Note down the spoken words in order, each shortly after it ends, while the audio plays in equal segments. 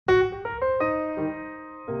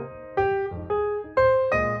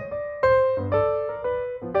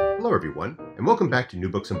Hello, everyone, and welcome back to New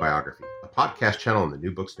Books and Biography, a podcast channel on the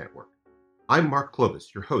New Books Network. I'm Mark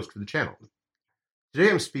Clovis, your host for the channel. Today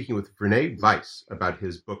I'm speaking with René Weiss about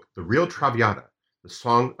his book, The Real Traviata, The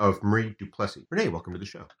Song of Marie Duplessis. René, welcome to the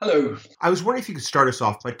show. Hello. I was wondering if you could start us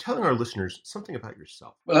off by telling our listeners something about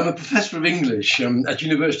yourself. Well, I'm a professor of English at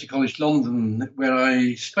University College London, where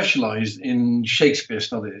I specialise in Shakespeare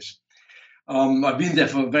studies. I've been there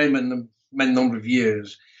for a very many number of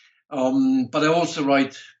years, but I also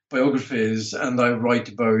write biographies and I write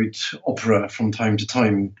about opera from time to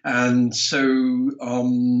time. And so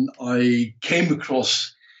I came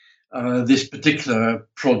across this particular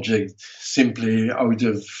project simply out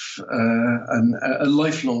of a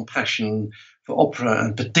lifelong passion for opera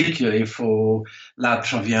and particularly for La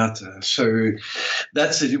Traviata. So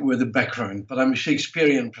that's, as it were, the background. But I'm a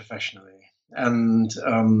Shakespearean professionally. And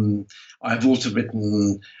I've also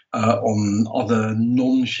written on other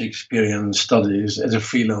non-Shakespearean studies as a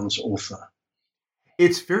freelance author.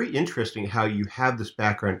 It's very interesting how you have this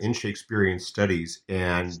background in Shakespearean studies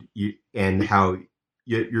and how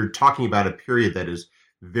you're talking about a period that is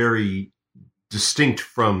very distinct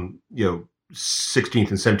from 16th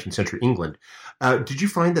and 17th century England. Did you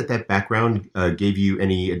find that background gave you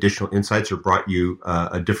any additional insights or brought you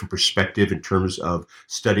a different perspective in terms of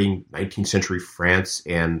studying 19th century France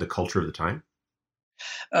and the culture of the time?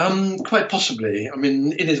 Quite possibly. I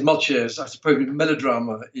mean, in as much as I suppose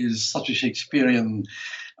melodrama is such a Shakespearean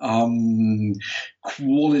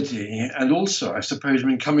quality, and also I suppose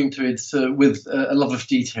coming to it with a lot of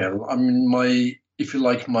detail. I mean, my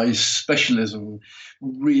specialism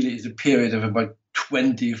really is a period of about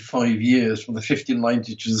 25 years, from the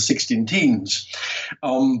 1590s to the 16 teens.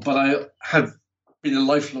 But I have been a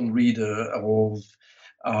lifelong reader of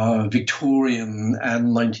Victorian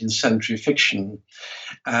and 19th century fiction.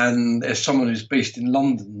 And as someone who's based in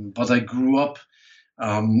London, but I grew up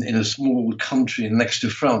in a small country next to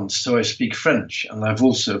France, so I speak French. And I've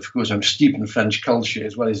also, of course, I'm steeped in French culture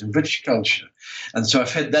as well as in British culture. And so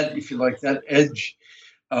I've had that, that edge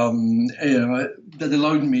that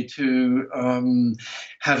allowed me to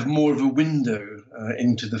have more of a window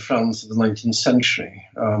into the France of the 19th century.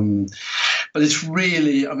 But it's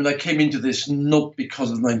really, I came into this not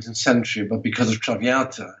because of the 19th century, but because of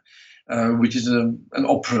Traviata, which is an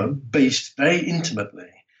opera based very intimately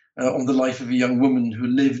on the life of a young woman who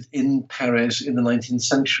lived in Paris in the 19th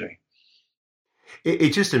century.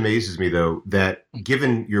 It just amazes me, though, that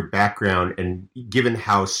given your background and given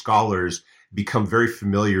how scholars become very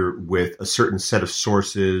familiar with a certain set of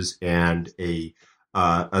sources and a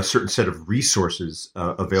certain set of resources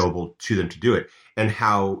available to them to do it, and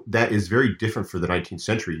how that is very different for the 19th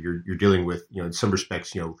century. You're dealing with, in some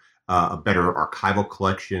respects, a better archival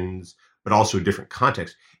collections, but also a different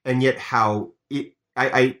context. And yet, how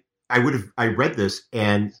I read this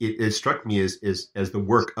and it struck me as the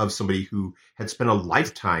work of somebody who had spent a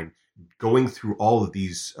lifetime going through all of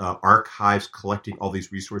these archives, collecting all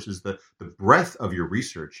these resources. The breadth of your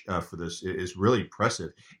research for this is really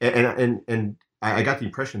impressive. And I got the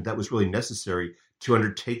impression that was really necessary to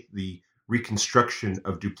undertake the reconstruction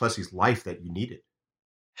of Duplessis' life that you needed.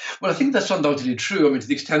 Well, I think that's undoubtedly true. To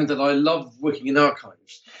the extent that I love working in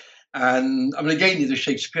archives. And again, as a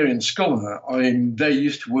Shakespearean scholar, I'm very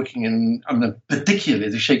used to working in, particularly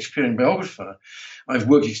as a Shakespearean biographer, I've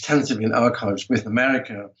worked extensively in archives with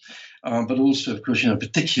America, but also, of course,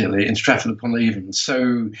 particularly in Stratford-upon-Avon.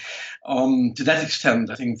 So to that extent,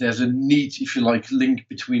 I think there's a neat, link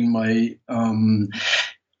between my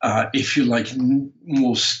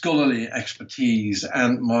more scholarly expertise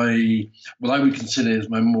and what I would consider as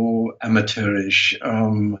my more amateurish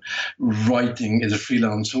writing as a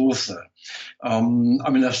freelance author.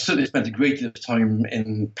 I've certainly spent a great deal of time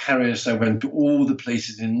in Paris. I went to all the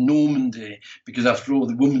places in Normandy because, after all,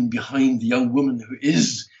 the young woman who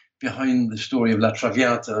is behind the story of La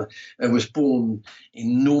Traviata was born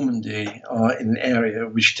in Normandy, in an area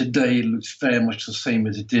which today looks very much the same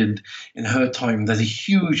as it did in her time. There's a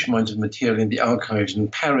huge amount of material in the archives in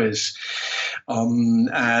Paris.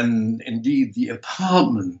 And indeed, the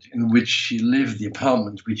apartment in which she lived, the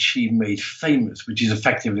apartment which she made famous, which is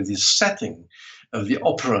effectively the setting of the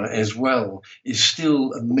opera as well, is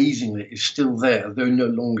still there, though no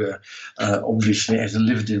longer, obviously, as a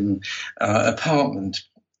lived-in apartment.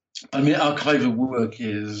 Archival work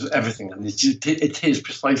is everything, and it is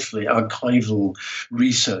precisely archival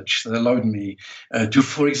research that allowed me to,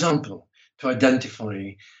 for example, to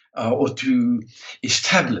identify or to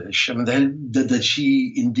establish that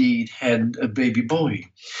she indeed had a baby boy,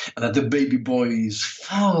 and that the baby boy's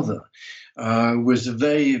father was a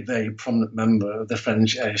very, very prominent member of the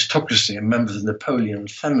French aristocracy, a member of the Napoleon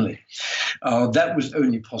family. That was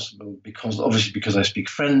only possible because I speak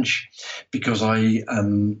French, because I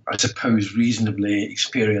suppose, reasonably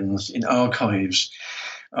experienced in archives,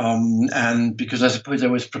 and because I suppose I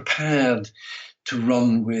was prepared to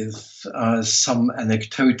run with some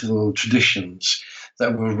anecdotal traditions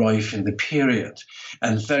that were rife in the period.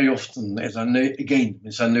 And very often, as I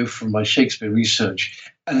know from my Shakespeare research,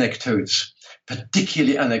 anecdotes,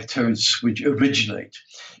 particularly anecdotes which originate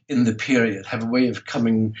in the period, have a way of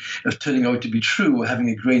turning out to be true or having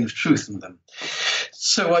a grain of truth in them.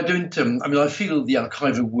 So I don't, I feel the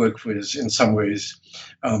archival work was in some ways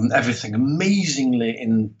everything. Amazingly,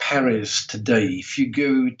 in Paris today, if you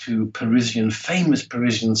go to famous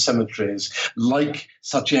Parisian cemeteries,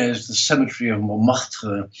 such as the cemetery of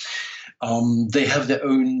Montmartre, they have their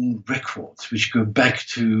own records, which go back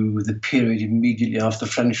to the period immediately after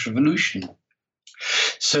the French Revolution.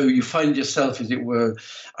 So you find yourself, as it were,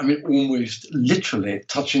 almost literally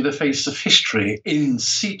touching the face of history in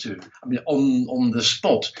situ, on the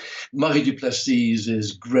spot. Marie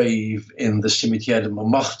Duplessis's grave in the Cimetière de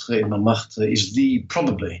Montmartre in Montmartre is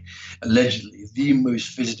probably, allegedly, the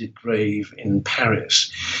most visited grave in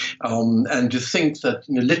Paris. And to think that,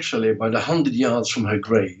 literally about 100 yards from her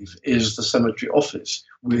grave is the cemetery office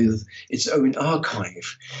with its own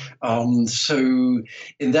archive. So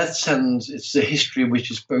in that sense, it's a history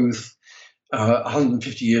which is both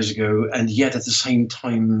 150 years ago and yet at the same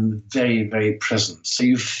time very, very present. So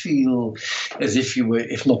you feel as if you were,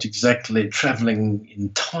 if not exactly traveling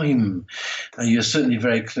in time, you're certainly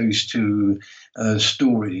very close to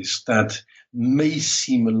stories that may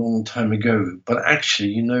seem a long time ago, but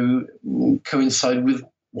actually, coincide with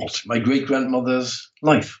my great-grandmother's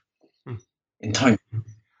life in time.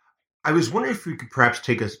 I was wondering if you could perhaps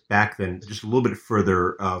take us back then just a little bit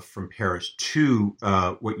further from Paris to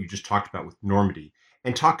what you just talked about with Normandy,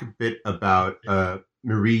 and talk a bit about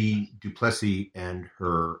Marie Duplessis and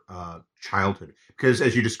her childhood. Because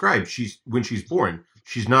as you described, when she's born,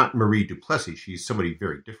 she's not Marie Duplessis. She's somebody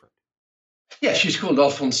very different. Yeah, she's called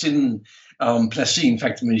Alphonsine Plessis. In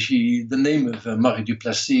fact, the name of Marie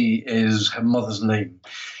Duplessis is her mother's name.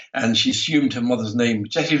 And she assumed her mother's name,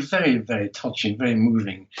 which is actually very, very touching, very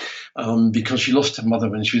moving, because she lost her mother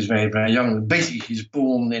when she was very, very young. Basically, she's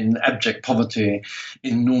born in abject poverty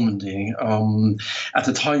in Normandy. At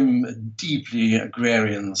the time, a deeply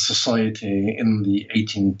agrarian society in the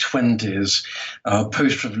 1820s.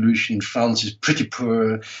 Post-revolution, France is pretty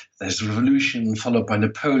poor. There's the revolution, followed by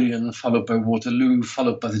Napoleon, followed by Waterloo,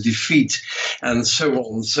 followed by the defeat, and so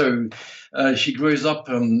on. So she grows up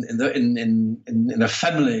in a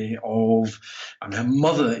family of. Her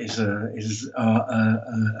mother is a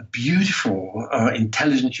beautiful,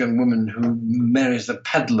 intelligent young woman who marries a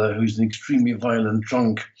peddler who's an extremely violent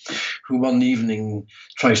drunk, who one evening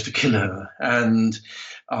tries to kill her, and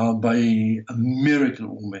by a miracle,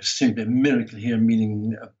 almost simply a miracle here,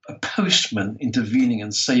 meaning a postman intervening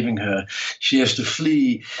and saving her, she has to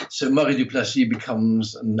flee. So Marie Duplessis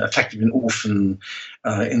becomes effectively an orphan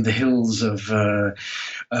in the hills of a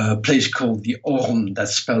place called the Orne,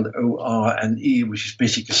 that's spelled O-R-N-E, which is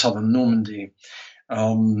basically southern Normandy.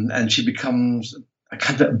 And she becomes a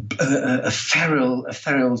kind of a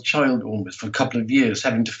feral child almost for a couple of years,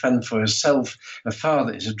 having to fend for herself. Her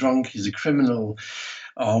father is a drunk, he's a criminal.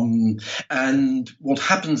 And what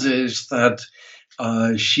happens is that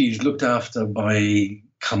she's looked after by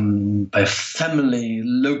family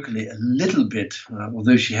locally a little bit,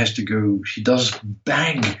 although she does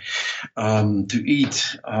beg to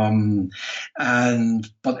eat.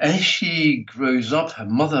 But as she grows up, her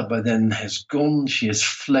mother by then has gone, she has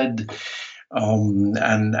fled,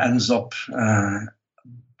 and ends up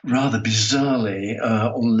rather bizarrely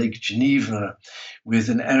on Lake Geneva with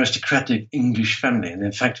an aristocratic English family. And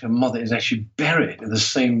in fact, her mother is actually buried in the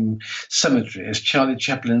same cemetery as Charlie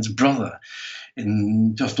Chaplin's brother,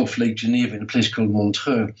 just off Lake Geneva in a place called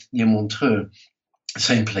Montreux, near Montreux.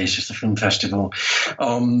 Same place as the film festival.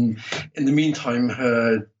 In the meantime,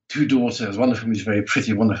 her two daughters, one of whom is very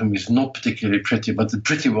pretty, one of whom is not particularly pretty, but the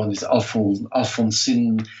pretty one is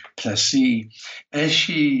Alphonsine Plessis. As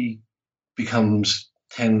she becomes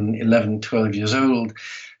 10, 11, 12 years old,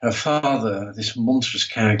 her father, this monstrous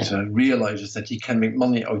character, realizes that he can make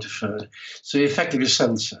money out of her. So he effectively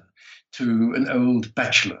sells her to an old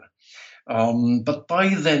bachelor. But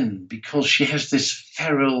by then, because she has this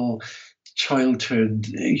feral childhood,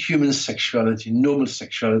 human sexuality, normal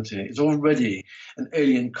sexuality is already an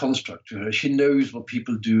alien construct to her. She knows what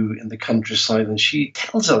people do in the countryside, and she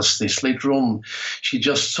tells us this later on. She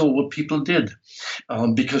just saw what people did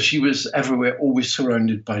because she was everywhere, always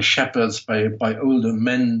surrounded by shepherds, by older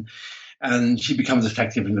men, and she becomes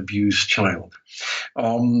effectively an abused child.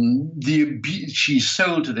 She's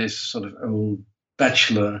sold to this sort of old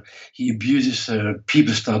bachelor. He abuses her.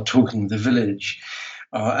 People start talking in the village.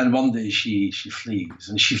 And one day she flees,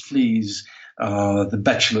 and she flees the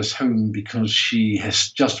bachelor's home because she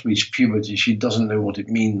has just reached puberty. She doesn't know what it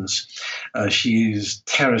means. She is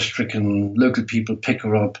terror-stricken. Local people pick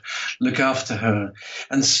her up, look after her.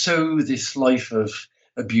 And so this life of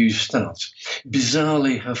abuse starts.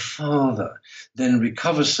 Bizarrely, her father then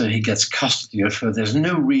recovers her. He gets custody of her. There's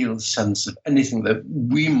no real sense of anything that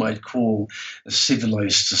we might call a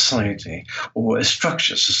civilized society or a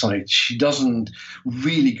structured society. She doesn't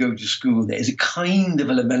really go to school. There is a kind of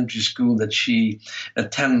elementary school that she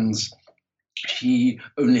attends. She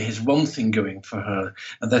only has one thing going for her,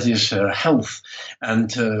 and that is her health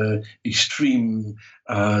and her extreme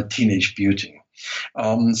teenage beauty.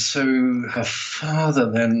 So her father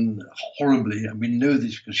then horribly, and we know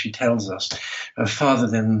this because she tells us, her father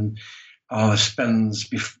then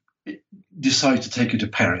decides to take her to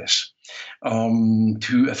Paris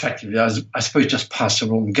to effectively, I suppose, just pass her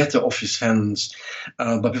on, get her off his hands.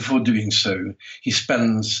 But before doing so, he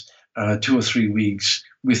spends 2 or 3 weeks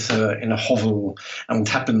with her in a hovel, and what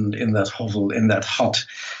happened in that hovel, in that hut,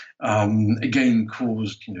 again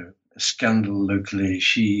caused, a scandal locally.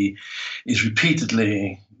 She is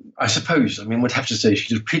repeatedly, we'd have to say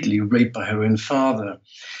she's repeatedly raped by her own father.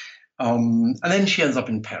 And then she ends up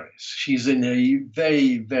in Paris. She's in a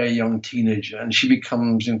very, very young teenager, and she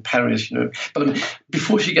becomes in Paris, But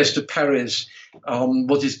before she gets to Paris,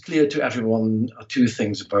 what is clear to everyone are two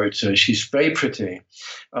things about her. She's very pretty,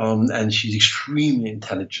 and she's extremely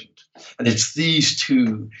intelligent. And it's these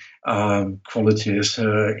two qualities,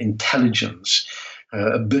 her intelligence,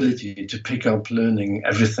 ability to pick up learning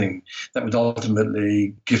everything, that would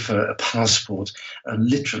ultimately give her a passport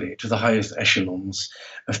literally to the highest echelons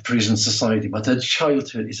of Parisian society. But her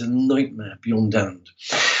childhood is a nightmare beyond end.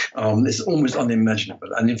 It's almost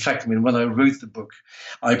unimaginable. And in fact, when I wrote the book,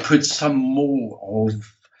 I put some more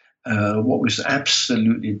of what was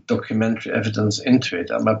absolutely documentary evidence into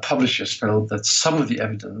it. And my publishers felt that some of the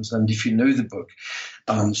evidence, and if you know the book,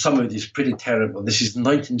 some of it is pretty terrible. This is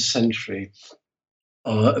 19th century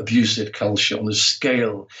abusive culture on a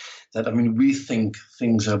scale that, we think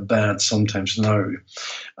things are bad sometimes now.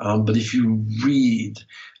 But if you read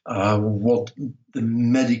what the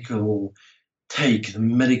medical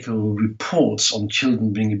reports on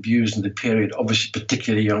children being abused in the period, obviously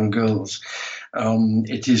particularly young girls,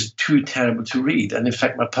 it is too terrible to read. And in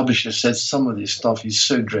fact, my publisher said some of this stuff is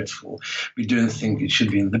so dreadful, we don't think it should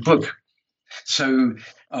be in the book. So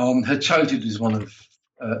her childhood is one of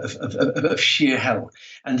sheer hell.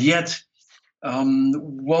 And yet,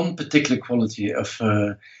 one particular quality of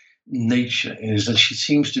her nature is that she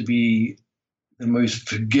seems to be the most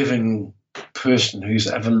forgiving person who's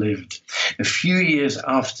ever lived. A few years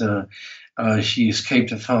after she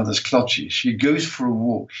escaped her father's clutches, she goes for a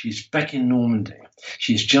walk. She's back in Normandy.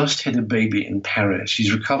 She's just had a baby in Paris.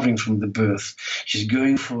 She's recovering from the birth. She's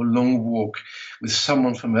going for a long walk with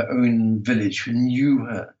someone from her own village who knew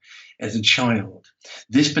her as a child.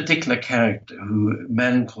 This particular character, a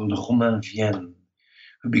man called Romain Vienne,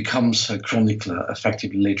 who becomes her chronicler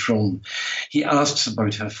effectively later on, he asks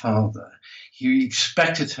about her father. He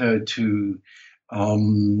expected her to,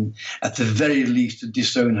 at the very least, to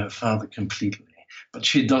disown her father completely. But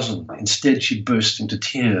she doesn't. Instead, she bursts into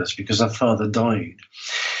tears because her father died.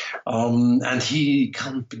 And he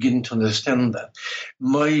can't begin to understand that.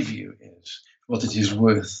 My view is, what it is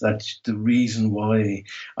worth, that the reason why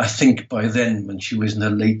I think by then, when she was in her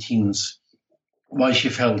late teens, why she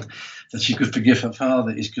felt that she could forgive her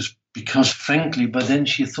father is because frankly, by then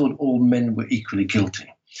she thought all men were equally guilty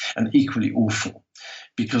and equally awful.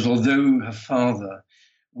 Because although her father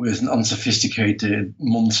was an unsophisticated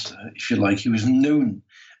monster, if you like, he was known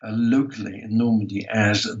locally in Normandy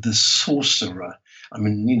as the sorcerer. A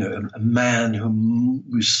man who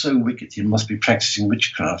was so wicked he must be practicing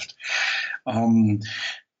witchcraft.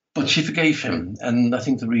 But she forgave him. And I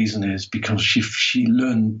think the reason is because she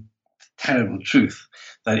learned the terrible truth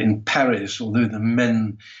that in Paris, although the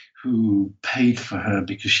men who paid for her,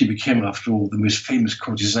 because she became, after all, the most famous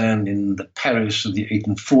courtesan in the Paris of the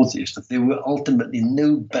 1840s, that they were ultimately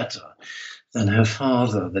no better than her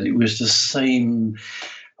father, that it was the same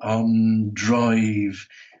drive,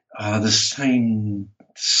 the same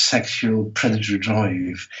sexual predatory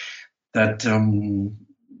drive that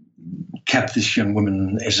kept this young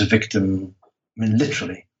woman as a victim, I mean,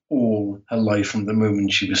 literally all her life from the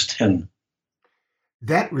moment she was 10.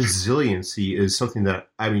 That resiliency is something that,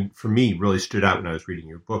 I mean, for me, really stood out when I was reading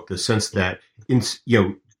your book. The sense that,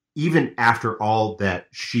 even after all that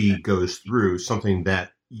she goes through, something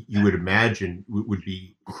that you would imagine would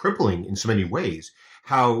be crippling in so many ways,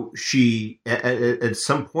 how she, at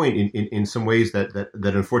some point, in some ways that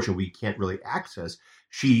unfortunately we can't really access,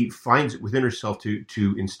 she finds it within herself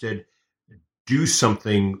to instead do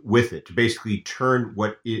something with it, to basically turn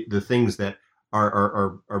the things that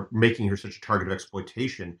are making her such a target of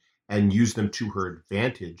exploitation and use them to her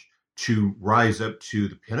advantage to rise up to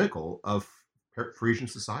the pinnacle of Parisian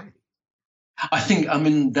society. I think, I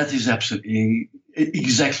mean, that is absolutely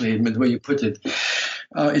exactly the way you put it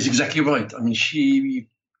is exactly right. I mean,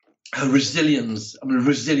 her resilience, I mean,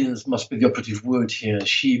 resilience must be the operative word here.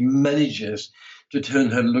 She manages to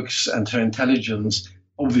turn her looks and her intelligence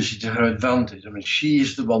obviously to her advantage. I mean, she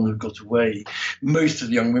is the one who got away. Most of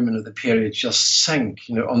the young women of the period just sank,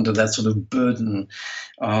 under that sort of burden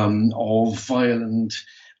of violent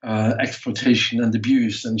exploitation and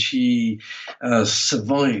abuse, and she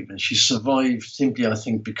survived. And she survived simply, I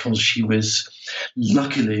think, because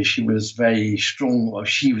luckily, she was very strong, or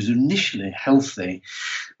she was initially healthy,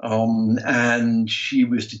 and she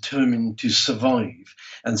was determined to survive.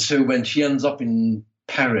 And so when she ends up in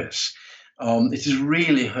Paris, it is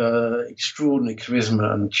really her extraordinary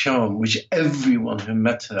charisma and charm, which everyone who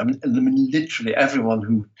met her, I mean, literally everyone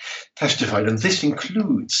who testified, and this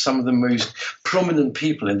includes some of the most prominent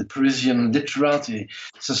people in the Parisian literati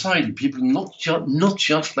society, people not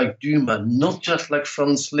just like Dumas, not just like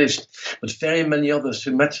Franz Liszt, but very many others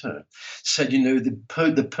who met her, said,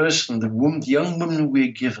 the young woman we're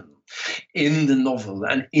given in the novel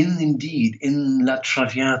and indeed in La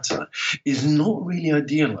Traviata is not really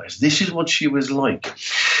idealized. This is what she was like.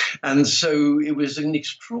 And so it was an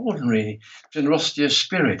extraordinary generosity of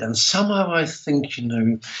spirit. And somehow I think,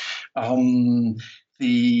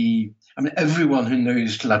 everyone who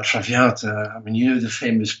knows La Traviata, I mean, the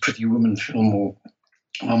famous Pretty Woman film, or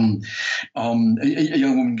a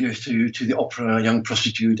young woman goes to the opera, a young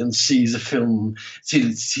prostitute, and sees a film,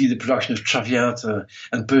 see the production of Traviata,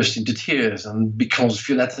 and bursts into tears. And because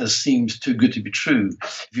Violetta seems too good to be true,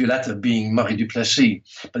 Violetta being Marie Duplessis,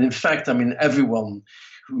 but in fact, I mean, everyone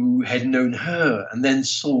who had known her and then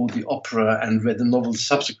saw the opera and read the novel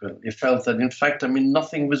subsequently felt that, in fact, I mean,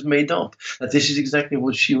 nothing was made up, that this is exactly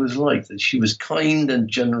what she was like, that she was kind and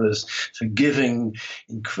generous, forgiving,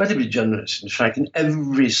 incredibly generous, in fact, in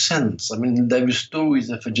every sense. I mean, there were stories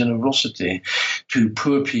of her generosity to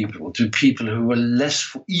poor people, to people who were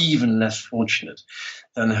even less fortunate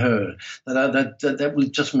than her, that will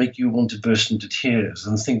just make you want to burst into tears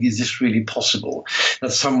and think, is this really possible?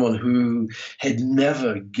 That someone who had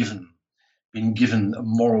never been given a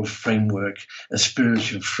moral framework, a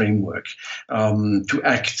spiritual framework to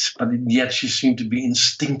act, but yet she seemed to be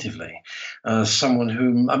instinctively someone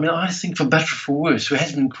whom, I mean, I think for better or for worse, who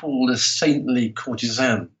has been called a saintly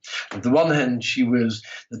courtesan. On the one hand, she was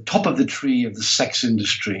the top of the tree of the sex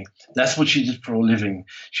industry. That's what she did for a living.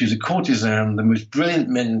 She was a courtesan. The most brilliant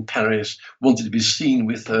men in Paris wanted to be seen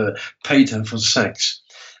with her, paid her for sex.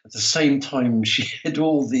 At the same time, she had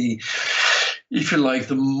all the, if you like,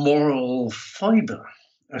 the moral fiber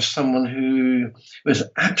as someone who was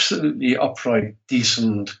absolutely upright,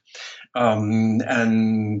 decent,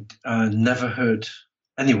 and never hurt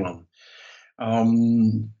anyone.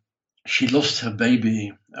 She lost her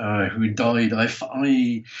baby, who died.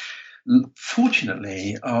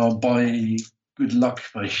 Fortunately, by good luck,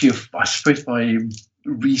 I suppose by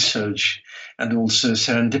research and also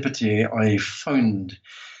serendipity, I found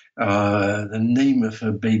the name of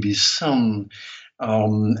her baby's son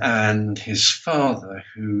and his father,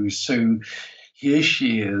 so here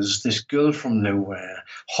she is, this girl from nowhere,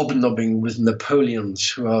 hobnobbing with Napoleons,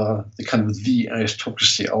 who are the kind of the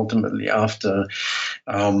aristocracy ultimately after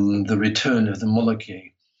the return of the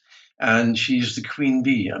monarchy. And she's the queen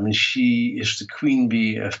bee. I mean, she is the queen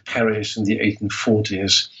bee of Paris in the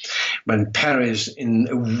 1840s, when Paris, in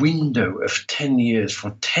a window of 10 years,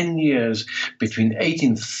 for 10 years between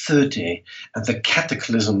 1830 and the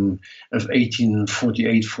cataclysm of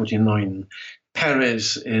 1848-49,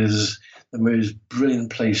 Paris is the most brilliant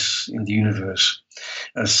place in the universe,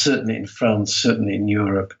 certainly in France, certainly in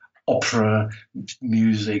Europe. Opera,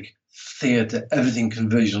 music, theatre, everything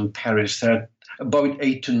converges on Paris. There are about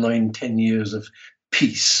 8 to 9, 10 years of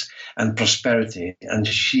peace and prosperity, and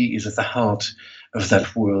she is at the heart of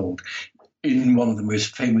that world in one of the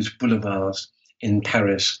most famous boulevards in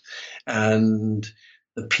Paris. And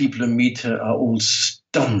the people who meet her are all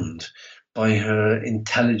stunned by her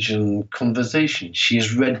intelligent conversation. She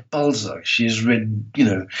has read Balzac. She has read,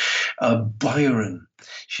 Byron.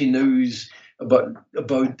 She knows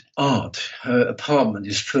about art. Her apartment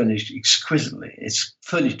is furnished exquisitely. It's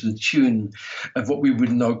furnished to the tune of what we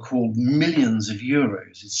would now call millions of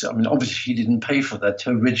euros. Obviously she didn't pay for that.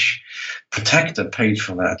 Her rich protector paid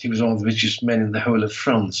for that. He was one of the richest men in the whole of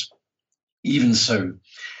France. Even so,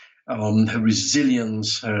 her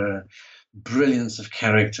resilience, her brilliance of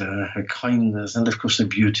character, her kindness, and of course her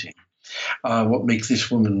beauty. What makes this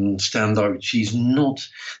woman stand out?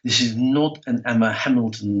 This is not an Emma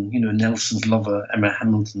Hamilton, Nelson's lover, Emma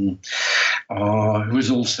Hamilton, who is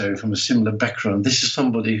also from a similar background. This is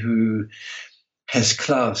somebody who has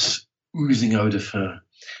class oozing out of her,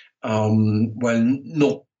 while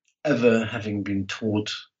not ever having been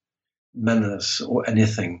taught manners or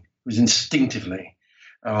anything. It was instinctively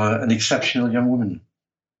an exceptional young woman.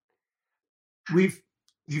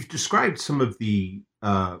 You've described some of the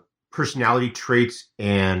personality traits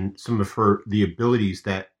and some of the abilities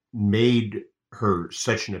that made her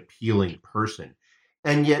such an appealing person,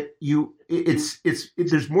 and yet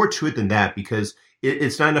there's more to it than that, because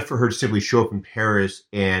it's not enough for her to simply show up in Paris,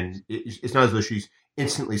 and it's not as though she's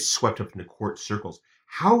instantly swept up into court circles.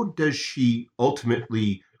 How does she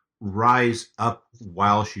ultimately rise up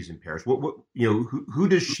while she's in Paris? Who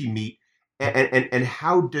does she meet? And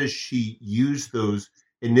how does she use those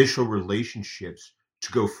initial relationships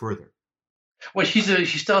to go further? Well, she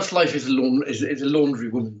starts life as a laundry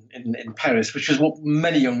woman in Paris, which is what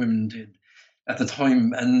many young women did at the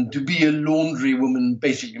time. And to be a laundry woman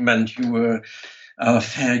basically meant you were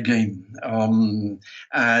fair game.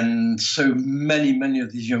 And so many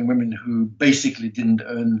of these young women who basically didn't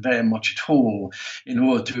earn very much at all, in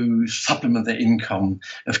order to supplement their income,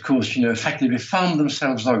 of course, effectively found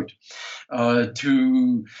themselves out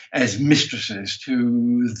as mistresses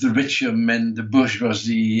to the richer men, the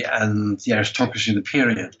bourgeoisie and the aristocracy of the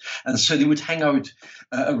period. And so they would hang out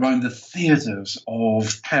around the theatres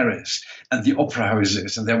of Paris and the opera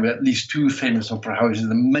houses. And there were at least two famous opera houses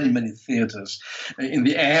and many theatres in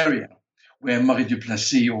the area where Marie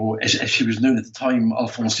Duplessis, or as she was known at the time,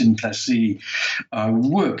 Alphonsine Placé,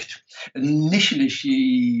 worked. Initially,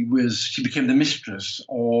 she became the mistress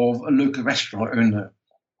of a local restaurant owner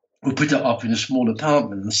who put her up in a small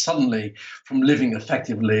apartment, and suddenly, from living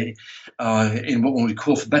effectively in what one would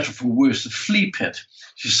call, for better or for worse, a flea pit,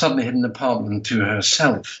 she suddenly had an apartment to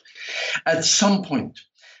herself. At some point,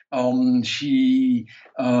 she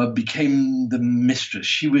became the mistress.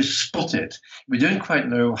 She was spotted, we don't quite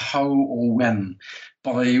know how or when,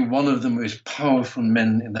 by one of the most powerful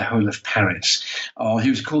men in the whole of Paris.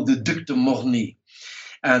 He was called the Duc de Morny.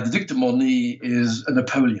 The Duc de Morny is a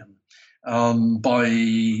Napoleon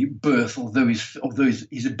by birth, although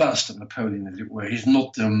he's a bastard Napoleon, as it were. He's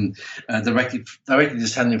not directly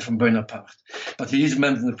descending from Bonaparte, but he is a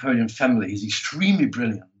member of the Napoleon family. He's extremely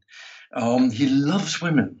brilliant. He loves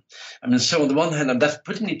women. So on the one hand, that's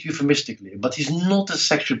putting it euphemistically, but he's not a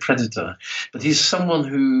sexual predator, but he's someone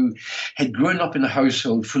who had grown up in a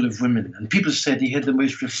household full of women. And people said he had the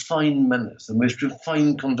most refined manners, the most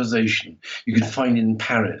refined conversation you could find in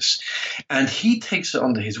Paris. And he takes her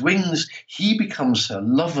under his wings. He becomes her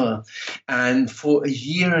lover. And for a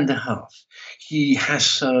year and a half, he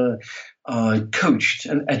has her coached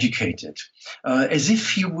and educated, as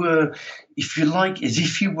if he were, if you like, as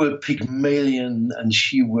if he were Pygmalion and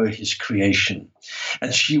she were his creation,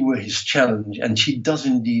 and she were his challenge, and she does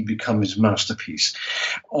indeed become his masterpiece.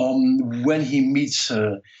 When he meets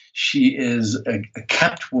her, she is a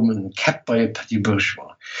capped woman, capped by a petit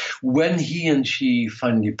bourgeois. When he and she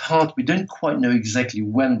finally part, we don't quite know exactly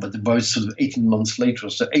when, but about sort of 18 months later,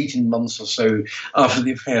 or so 18 months or so after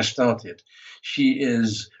the affair started, she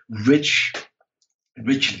is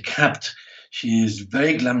richly capped. She is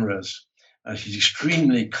very glamorous. She's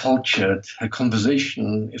extremely cultured. Her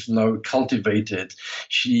conversation is now cultivated.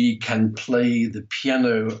 She can play the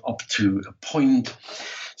piano up to a point.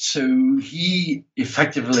 So he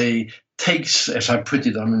effectively takes, as I put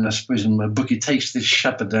it, I suppose in my book, he takes this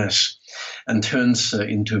shepherdess and turns her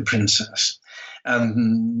into a princess.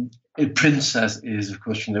 And a princess is, of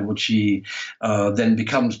course, what she then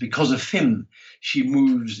becomes. Because of him, she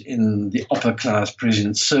moves in the upper class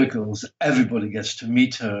Parisian circles. Everybody gets to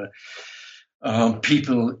meet her.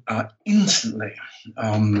 People are instantly,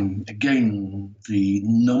 again, the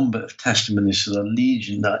number of testimonies to the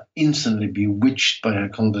legion, are instantly bewitched by her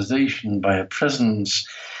conversation, by her presence,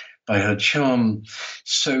 by her charm.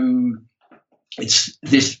 So it's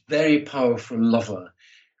this very powerful lover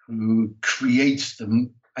who creates the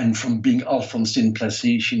And from being Alphonsine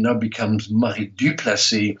Plassey, she now becomes Marie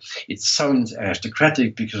Duplessis. It sounds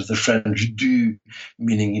aristocratic because of the French du,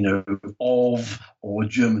 meaning, of, or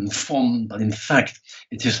German von, but in fact,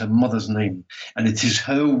 it is her mother's name. And it is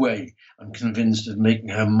her way, I'm convinced, of making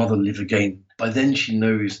her mother live again. By then she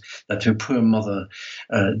knows that her poor mother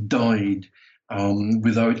died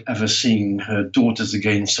without ever seeing her daughters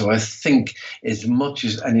again. So I think, as much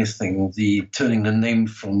as anything, the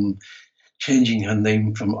changing her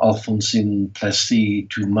name from Alphonsine Plassey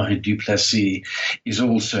to Marie Duplessis is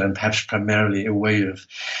also, and perhaps primarily, a way of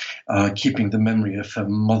keeping the memory of her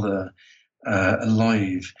mother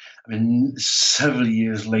alive. I mean, several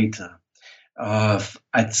years later,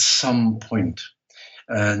 at some point,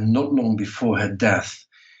 not long before her death,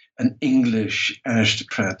 an English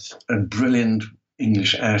aristocrat, a brilliant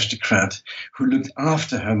English aristocrat who looked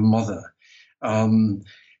after her mother and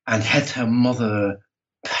had her mother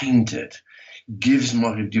painted, gives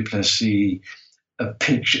Marie Duplessis a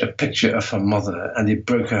picture of her mother, and it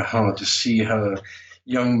broke her heart to see her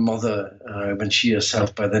young mother, when she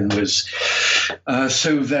herself by then was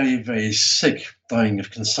so very, very sick, dying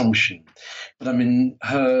of consumption. But I mean,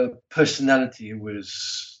 her personality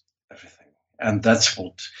was everything, and that's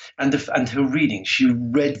what, and her reading, she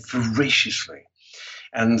read voraciously.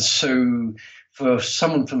 And so for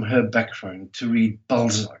someone from her background to read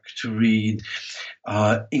Balzac, to read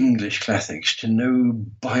English classics, to know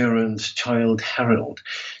Byron's Childe Harold,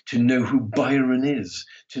 to know who Byron is,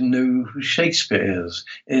 to know who Shakespeare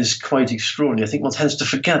is quite extraordinary. I think one tends to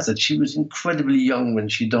forget that she was incredibly young when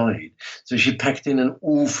she died. So she packed in an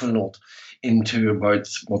awful lot into about,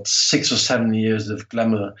 6 or 7 years of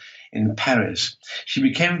glamour in Paris. She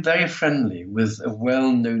became very friendly with a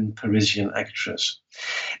well-known Parisian actress.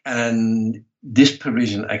 And this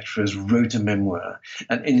Parisian actress wrote a memoir,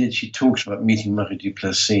 and in it she talks about meeting Marie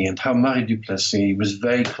Duplessis and how Marie Duplessis was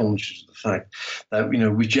very conscious of the fact that,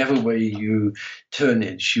 whichever way you turn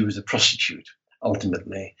it, she was a prostitute,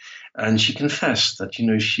 ultimately. And she confessed that,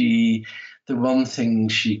 the one thing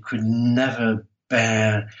she could never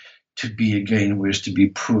bear to be again was to be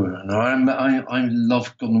poor. And I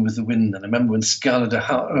love Gone with the Wind. And I remember when Scarlett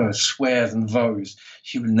O'Hara swears and vows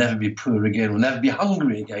she will never be poor again, will never be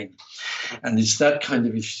hungry again. And it's that kind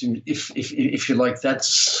of, if you like, that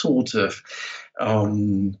sort of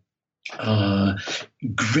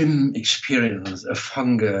grim experience of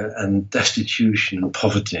hunger and destitution and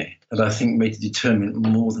poverty that I think made her determined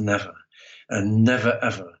more than ever, and never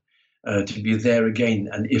ever to be there again.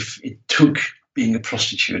 And if it took being a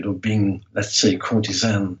prostitute or being, let's say,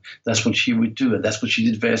 courtesan, that's what she would do, and that's what she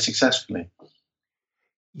did very successfully.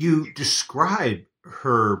 You describe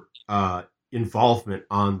her involvement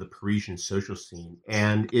on the Parisian social scene,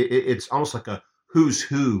 and it's almost like a who's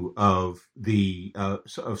who of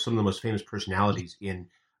of some of the most famous personalities in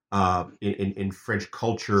French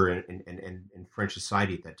culture and French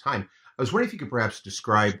society at that time. I was wondering if you could perhaps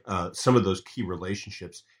describe some of those key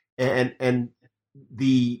relationships and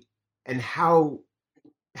how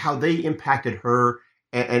they impacted her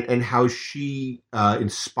and how she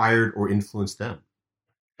inspired or influenced them.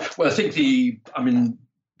 Well, I think the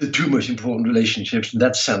two most important relationships in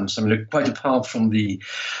that sense, quite apart from the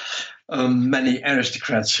many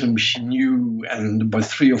aristocrats whom she knew, and about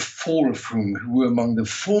 3 or 4 of whom who were among the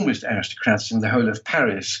foremost aristocrats in the whole of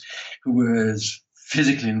Paris, who was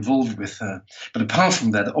physically involved with her. But apart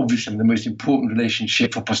from that, obviously, the most important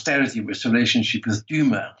relationship for posterity was the relationship with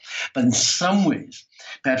Dumas. But in some ways,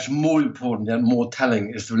 perhaps more important and more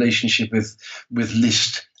telling is the relationship with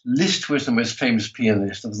Liszt. Liszt was the most famous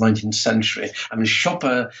pianist of the 19th century.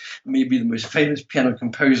 Chopin may be the most famous piano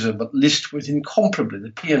composer, but Liszt was incomparably the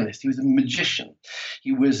pianist. He was a magician.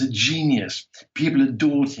 He was a genius. People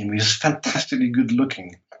adored him. He was fantastically good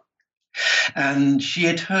looking. And she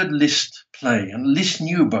had heard Liszt play, and Liszt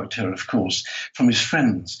knew about her, of course, from his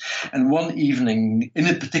friends. And one evening, in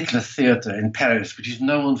a particular theatre in Paris, which is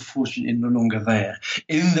now unfortunately no longer there,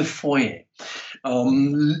 in the foyer,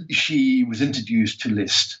 she was introduced to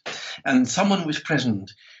Liszt. And someone was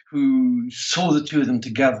present who saw the two of them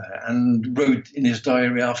together and wrote in his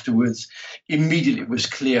diary afterwards, immediately it was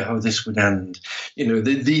clear how this would end.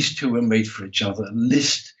 These two were made for each other.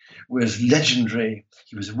 Liszt was legendary.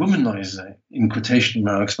 He was a womanizer, in quotation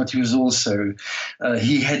marks, but he was also,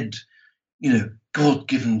 he had,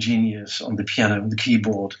 God-given genius on the piano and the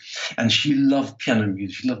keyboard. And she loved piano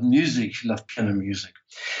music. She loved music. She loved piano music.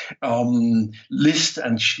 Liszt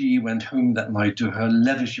and she went home that night to her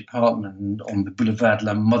lavish apartment on the Boulevard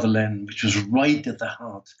La Madeleine, which was right at the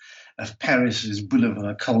heart of Paris's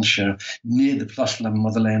boulevard culture, near the Place La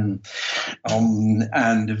Madeleine.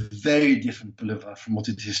 and a very different boulevard from what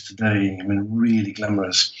it is today. I mean, really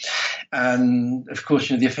glamorous. And of course,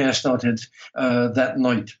 the affair started that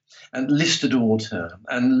night. And Liszt adored her,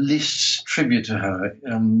 and Liszt's tribute to her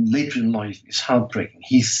later in life is heartbreaking.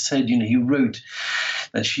 He said, he wrote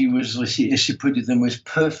that she was, as he put it, the most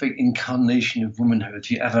perfect incarnation of womanhood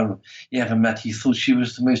he ever met. He thought she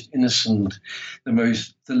was the most innocent, the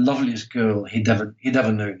loveliest girl he'd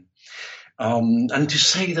ever known. And to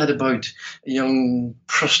say that about a young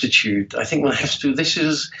prostitute, I think one has to. This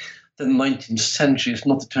is the 19th century. It's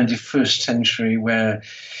not the 21st century, where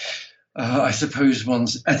I suppose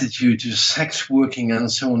one's attitude to sex working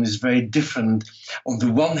and so on is very different. On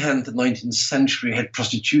the one hand, the 19th century had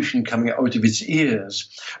prostitution coming out of its ears.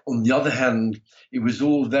 On the other hand, it was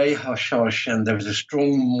all very hush-hush, and there was a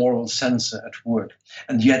strong moral censor at work.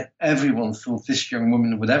 And yet everyone thought this young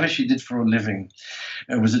woman, whatever she did for a living,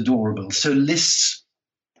 was adorable. So Liszt's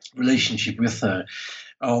relationship with her,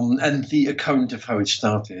 and the account of how it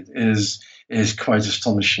started is quite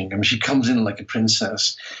astonishing. I mean, she comes in like a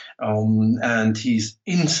princess, and he's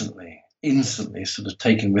instantly sort of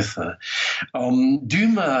taken with her.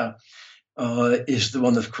 Dumas is the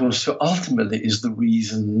one, of course, who ultimately is the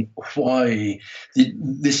reason why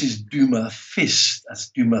this is Dumas' fils, that's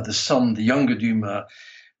Dumas the son, the younger Dumas,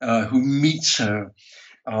 who meets her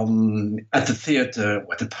at the theatre,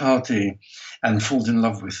 at the party, and falls in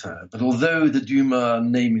love with her. But although the Dumas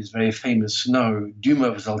name is very famous now,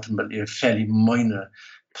 Dumas was ultimately a fairly minor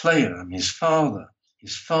player. I mean, his father,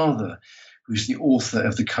 who's the author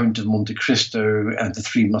of The Count of Monte Cristo and The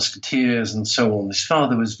Three Musketeers and so on, his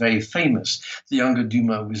father was very famous. The younger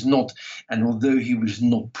Dumas was not, and although he was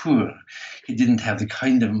not poor, he didn't have the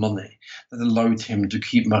kind of money that allowed him to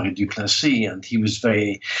keep Marie Duplessis, and he was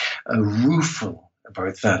very rueful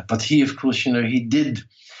about that. But he, of course, he did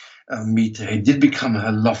meet her. He did become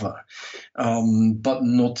her lover, but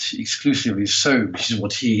not exclusively so, which is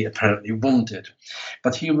what he apparently wanted.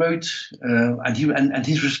 But he wrote, and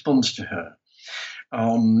his response to her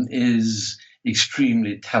is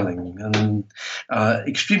extremely telling, and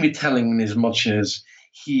extremely telling in as much as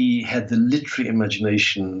he had the literary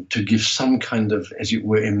imagination to give some kind of, as it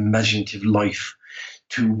were, imaginative life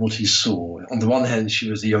to what he saw. On the one hand, she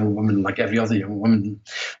was a young woman like every other young woman.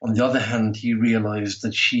 On the other hand, he realized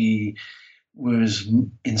that she was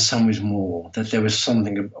in some ways more, that there was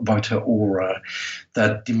something about her aura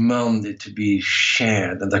that demanded to be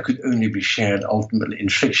shared, and that could only be shared ultimately in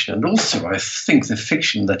fiction. And also, I think the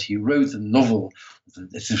fiction that he wrote, the novel,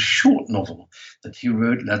 it's a short novel that he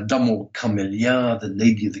wrote, La Dame aux Camélias, The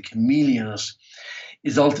Lady of the Camellias,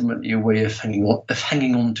 is ultimately a way of hanging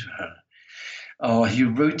on to her. He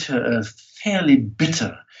wrote her a fairly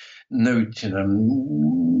bitter note,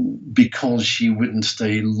 because she wouldn't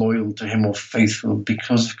stay loyal to him or faithful,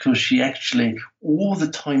 because of course she actually, all the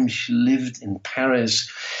time she lived in Paris,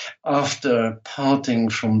 after parting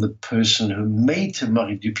from the person who made her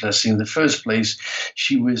Marie Duplessis in the first place,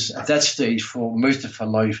 she was at that stage for most of her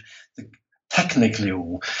life technically,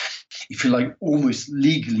 or if you like, almost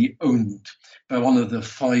legally owned by one of the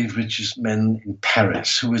 5 richest men in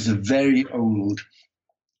Paris, who was a very old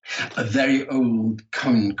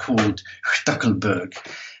count called Stackelberg.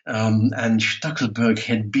 And Stackelberg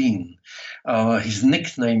had been, his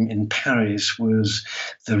nickname in Paris was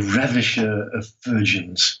the Ravisher of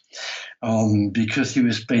Virgins, because he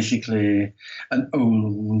was basically an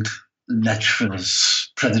old,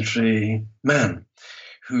 lecherous, predatory man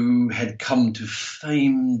who had come to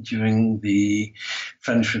fame during the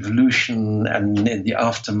French Revolution and in the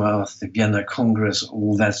aftermath, the Vienna Congress,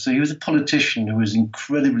 all that. So he was a politician who was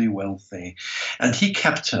incredibly wealthy. And he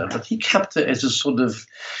kept her, but he kept her as a sort of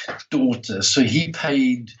daughter. So he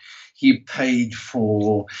paid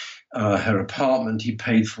for her apartment. He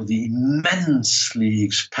paid for the immensely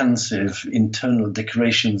expensive internal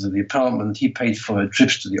decorations of the apartment. He paid for her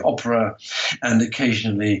trips to the opera, and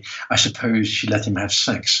occasionally, I suppose, she let him have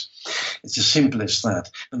sex. It's as simple as that.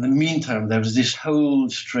 In the meantime, there was this whole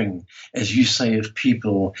string, as you say, of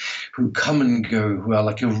people who come and go, who are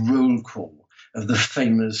like a roll call of the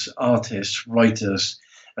famous artists, writers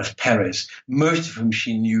of Paris, most of whom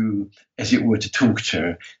she knew, as it were, to talk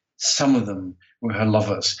to. Some of them were her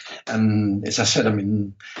lovers. And as I said,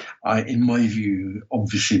 in my view,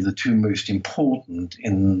 obviously the 2 most important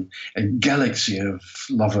in a galaxy of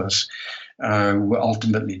lovers were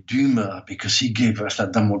ultimately Dumas, because he gave us La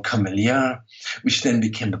Dame aux Camélias, which then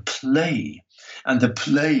became a play. And the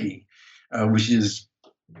play, which is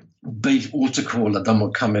also called La Dame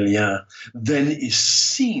aux Camélias, then is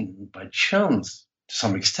seen by chance to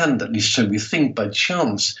some extent, at least so we think, by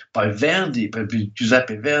chance, by Verdi, by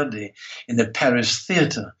Giuseppe Verdi, in the Paris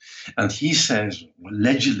theatre. And he says,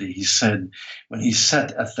 allegedly, he said, when he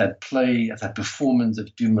sat at that play, at that performance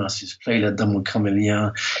of Dumas's play, La Dame aux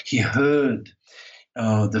Camélias, he heard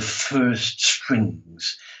the first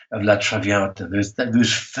strings of La Traviata,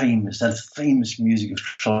 that famous music of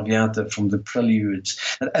Traviata from the preludes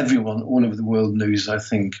that everyone all over the world knows, I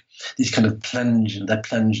think. This kind of that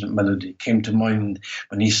plangent melody came to mind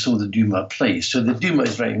when he saw the Dumas play. So the Dumas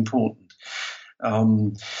is very important.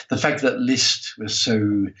 The fact that Liszt was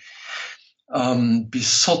so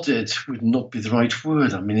besotted would not be the right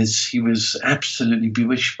word. I mean, he was absolutely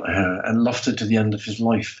bewitched by her and loved her to the end of his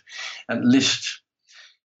life. And Liszt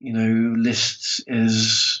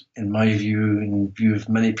is, in my view, in view of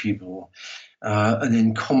many people, an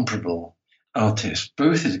incomparable artist,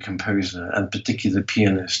 both as a composer and particularly the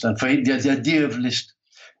pianist. And for the idea of Liszt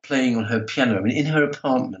playing on her piano, I mean, in her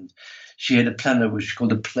apartment, she had a piano which was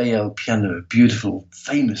called a Pleyel piano, a beautiful,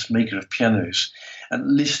 famous maker of pianos.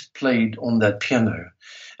 And Liszt played on that piano.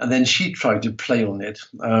 And then she tried to play on it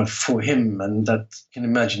for him. And that, you can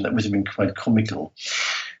imagine, that would have been quite comical.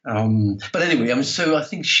 But anyway, so I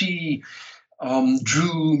think she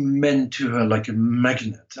drew men to her like a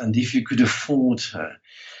magnet, and if you could afford her,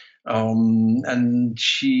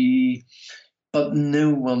 but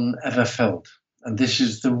no one ever felt, and this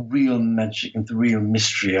is the real magic and the real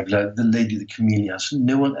mystery of the Lady of the Camellias,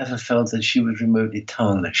 no one ever felt that she was remotely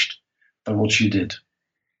tarnished by what she did.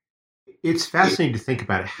 It's fascinating to think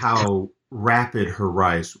about how rapid her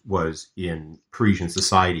rise was in Parisian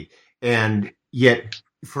society, and yet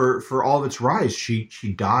for all of its rise, she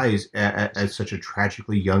dies at such a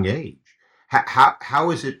tragically young age.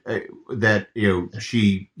 How is it that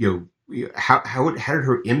she how did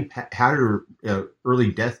her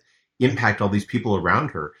early death impact all these people around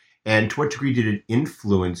her, and to what degree did it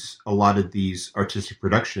influence a lot of these artistic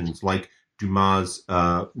productions like Dumas'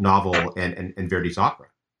 novel and Verdi's opera?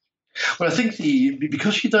 Well, I think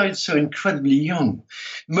because she died so incredibly young,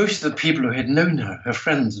 most of the people who had known her, her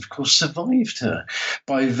friends, of course, survived her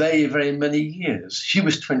by very, very many years. She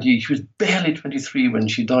was barely 23 when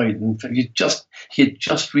she died. And he had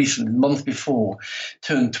just recently, a month before,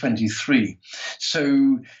 turned 23.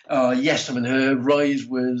 So, yes, I mean, her rise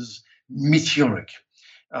was meteoric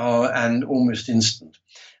and almost instant.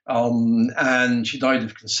 And she died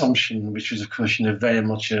of consumption, which was, of course, very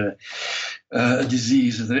much a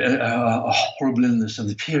disease, a horrible illness of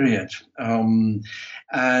the period. And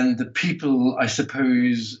the people, I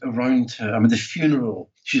suppose, around her, I mean, the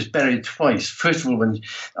funeral, she was buried twice. First of all,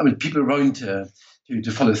 people around her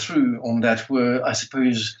to follow through on that were, I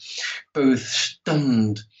suppose, both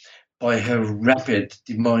stunned by her rapid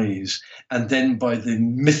demise and then by the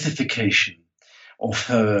mythification of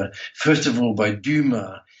her, first of all, by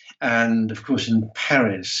Dumas. And of course, in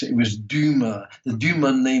Paris, it was Dumas. The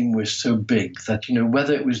Dumas name was so big that,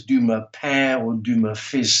 whether it was Dumas père or Dumas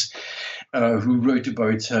fils who wrote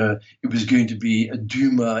about her, it was going to be a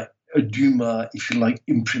Dumas, if you like,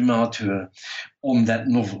 imprimatur on that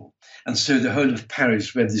novel. And so the whole of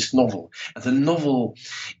Paris read this novel. And the novel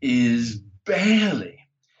is barely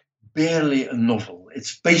a novel.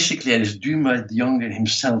 It's basically, as Dumas the Younger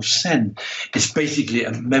himself said, it's basically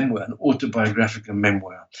a memoir, an autobiographical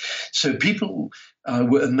memoir. So people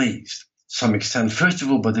were amazed to some extent, first of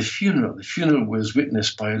all, by the funeral. The funeral was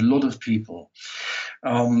witnessed by a lot of people.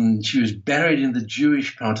 She was buried in the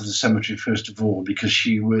Jewish part of the cemetery, first of all, because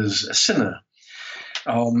she was a sinner.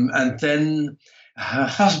 And then her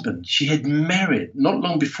husband, she had married, not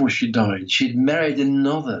long before she died, she had married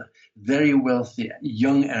another very wealthy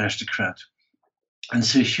young aristocrat. And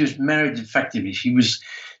so she was married effectively. She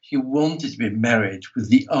wanted to be married with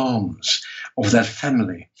the arms of that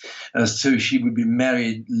family. So she would be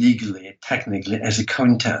married legally, technically, as a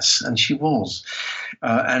countess. And she was.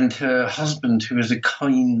 And her husband, who was a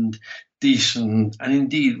kind, decent, and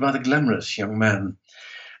indeed rather glamorous young man,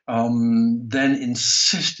 then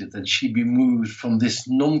insisted that she be moved from this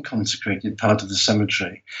non-consecrated part of the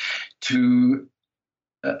cemetery to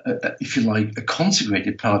if you like, a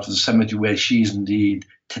consecrated part of the cemetery where she is indeed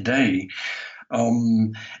today.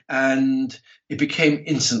 And it became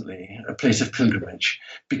instantly a place of pilgrimage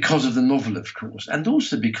because of the novel, of course, and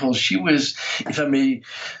also because she was, if I may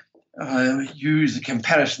use the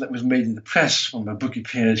comparison that was made in the press when my book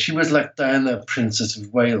appeared, she was like Diana, Princess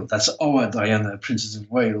of Wales. That's our Diana, Princess of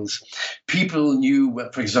Wales. People knew,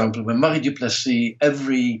 for example, when Marie Duplessis,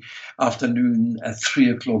 every afternoon at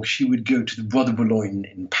 3:00, she would go to the Bois de Boulogne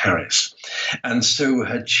in Paris. And so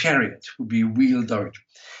her chariot would be wheeled out.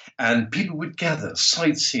 And people would gather,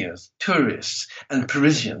 sightseers, tourists, and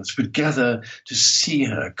Parisians would gather to see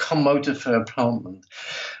her come out of her apartment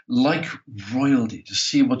like royalty, to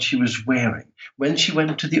see what she was wearing. When she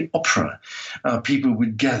went to the opera, people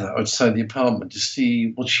would gather outside the apartment to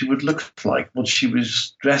see what she would look like, what she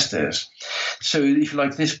was dressed as. So, if you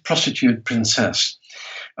like, this prostitute princess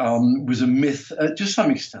was a myth, to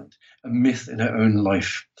some extent, a myth in her own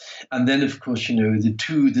life. And then, of course, the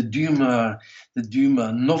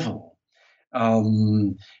Dumas novel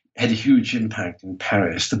had a huge impact in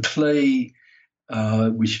Paris. The play,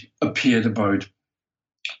 which appeared about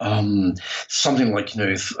something like,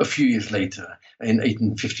 a few years later, in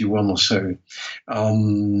 1851 or so,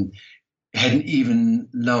 had an even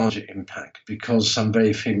larger impact because some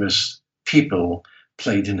very famous people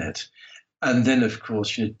played in it. And then, of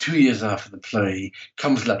course, 2 years after the play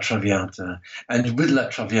comes La Traviata, and with La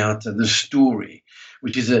Traviata, the story,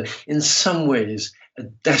 which is in some ways a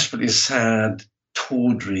desperately sad,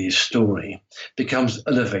 tawdry story, becomes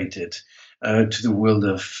elevated to the world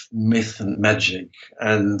of myth and magic,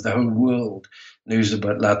 and the whole world knows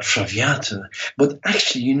about La Traviata. But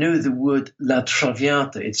actually, the word La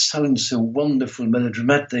Traviata, it sounds so wonderful,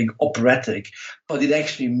 melodramatic, operatic, but it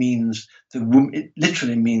actually means the woman. It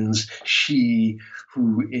literally means she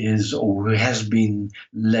who is or who has been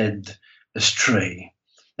led astray.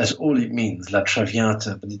 That's all it means, La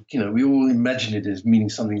Traviata. But we all imagine it as meaning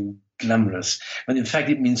something glamorous, and in fact,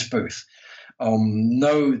 it means both.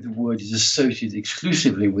 Now the word is associated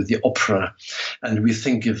exclusively with the opera, and we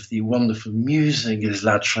think of the wonderful music as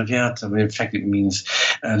La Traviata, but in fact it means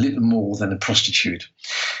a little more than a prostitute.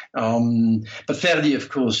 But Verdi, of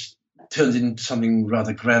course, turned into something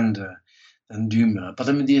rather grander than Dumas. But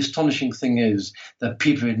the astonishing thing is that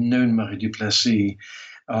people who had known Marie Duplessis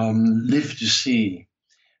lived to see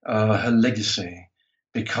her legacy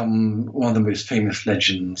become one of the most famous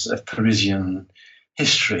legends of Parisian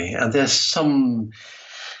history. And there's some,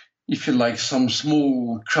 if you like, some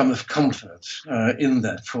small crumb of comfort in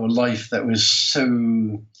that for a life that was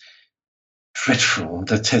so dreadful,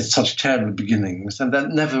 that had such terrible beginnings, and that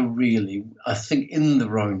never really, I think, in the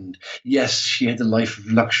round. Yes, she had a life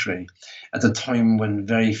of luxury at a time when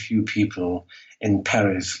very few people in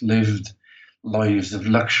Paris lived lives of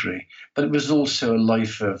luxury, but it was also a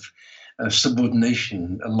life of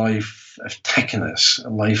subordination, a life of tackiness, a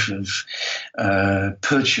life of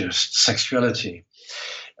purchased sexuality.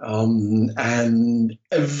 And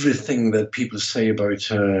everything that people say about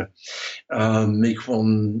her make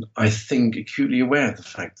one, I think, acutely aware of the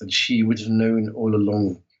fact that she would have known all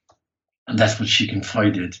along. And that's what she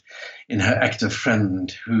confided in her actor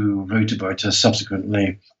friend, who wrote about her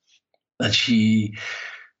subsequently, that she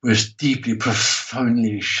was deeply,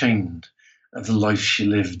 profoundly ashamed of the life she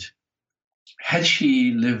lived. Had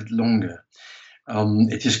she lived longer,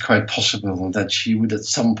 it is quite possible that she would at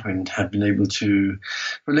some point have been able to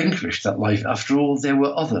relinquish that life. After all, there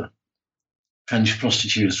were other French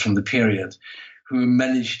prostitutes from the period who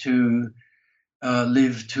managed to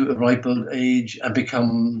live to a ripe old age and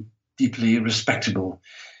become deeply respectable.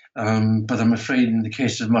 But I'm afraid in the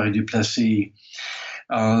case of Marie Duplessis,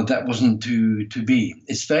 that wasn't to be.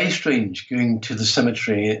 It's very strange going to the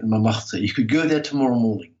cemetery in Montmartre. You could go there tomorrow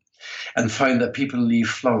morning and find that people leave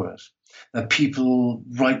flowers, that people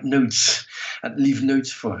write notes and leave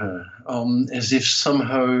notes for her, as if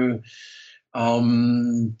somehow,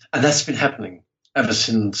 and that's been happening ever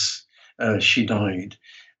since she died.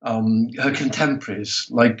 Her contemporaries,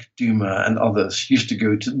 like Dumas and others,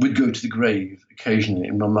 would go to the grave occasionally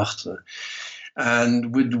in Montmartre,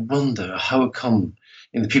 and would wonder how come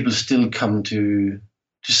people still come to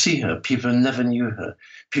see her. People never knew her.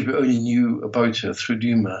 People only knew about her through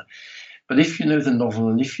Dumas. But if you know the novel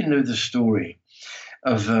and if you know the story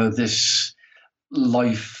of this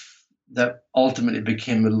life that ultimately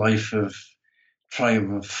became a life of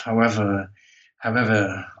triumph, however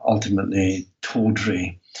ultimately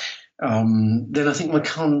tawdry, then I think one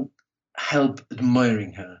can't help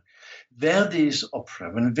admiring her. Verdi's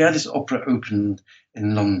opera, when Verdi's opera opened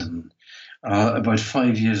in London about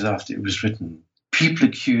 5 years after it was written, people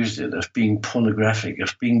accused it of being pornographic,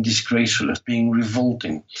 of being disgraceful, of being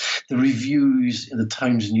revolting. The reviews in the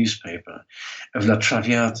Times newspaper of La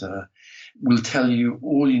Traviata will tell you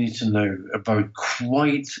all you need to know about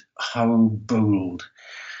quite how bold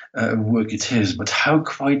a work it is, but how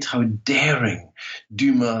daring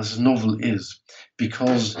Dumas' novel is,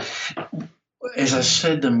 because as I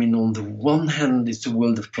said, I mean, on the one hand, it's a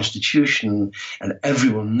world of prostitution and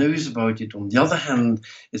everyone knows about it. On the other hand,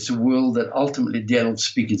 it's a world that ultimately dare not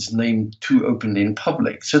speak its name too openly in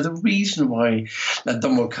public. So the reason why La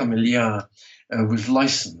Dame aux Camélias was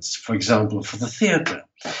licensed, for example, for the theatre,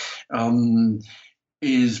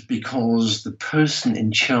 is because the person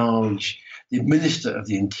in charge, the Minister of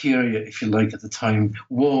the Interior, if you like, at the time,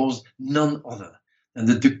 was none other than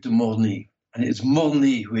the Duc de Morny. And it's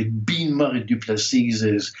Morny, who had been Marie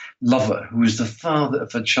Duplessis's lover, who was the father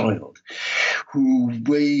of her child, who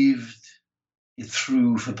waved it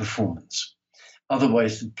through for performance.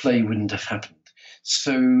 Otherwise, the play wouldn't have happened.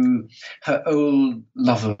 So her old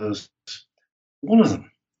lovers, all of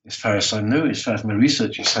them, as far as I know, as far as my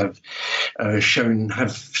researchers have shown,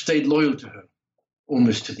 have stayed loyal to her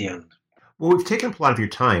almost to the end. Well, we've taken up a lot of your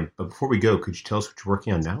time, but before we go, could you tell us what you're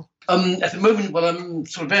working on now? At the moment, well, I'm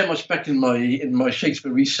sort of very much back in my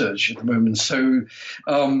Shakespeare research at the moment. So,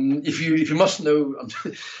 if you must know,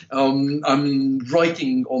 I'm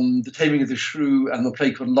writing on The Taming of the Shrew and the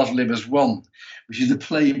play called Love Livers One, which is a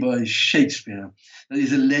play by Shakespeare that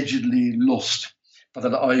is allegedly lost, but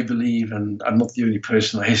that I believe, and I'm not the only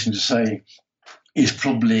person, I hasten to say, is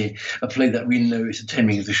probably a play that we know is The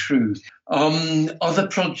Taming of the Shrew. Other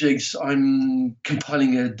projects, I'm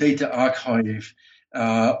compiling a data archive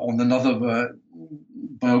on another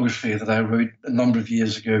biography that I wrote a number of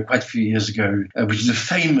years ago, quite a few years ago, which is a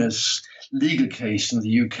famous legal case in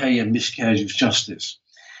the UK, a miscarriage of justice.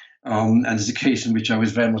 And it's a case in which I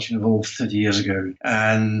was very much involved 30 years ago.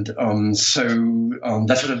 And so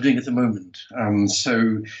that's what I'm doing at the moment.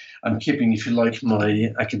 So I'm keeping, if you like,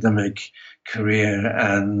 my academic career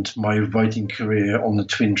and my writing career on the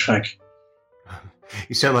twin track.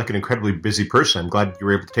 You sound like an incredibly busy person. I'm glad you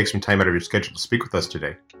were able to take some time out of your schedule to speak with us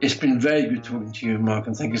today. It's been very good talking to you, Mark,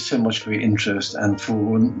 and thank you so much for your interest and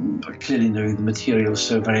for clearly knowing the material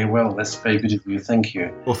so very well. That's very good of you. Thank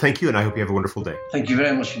you. Well, thank you, and I hope you have a wonderful day. Thank you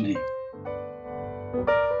very much indeed.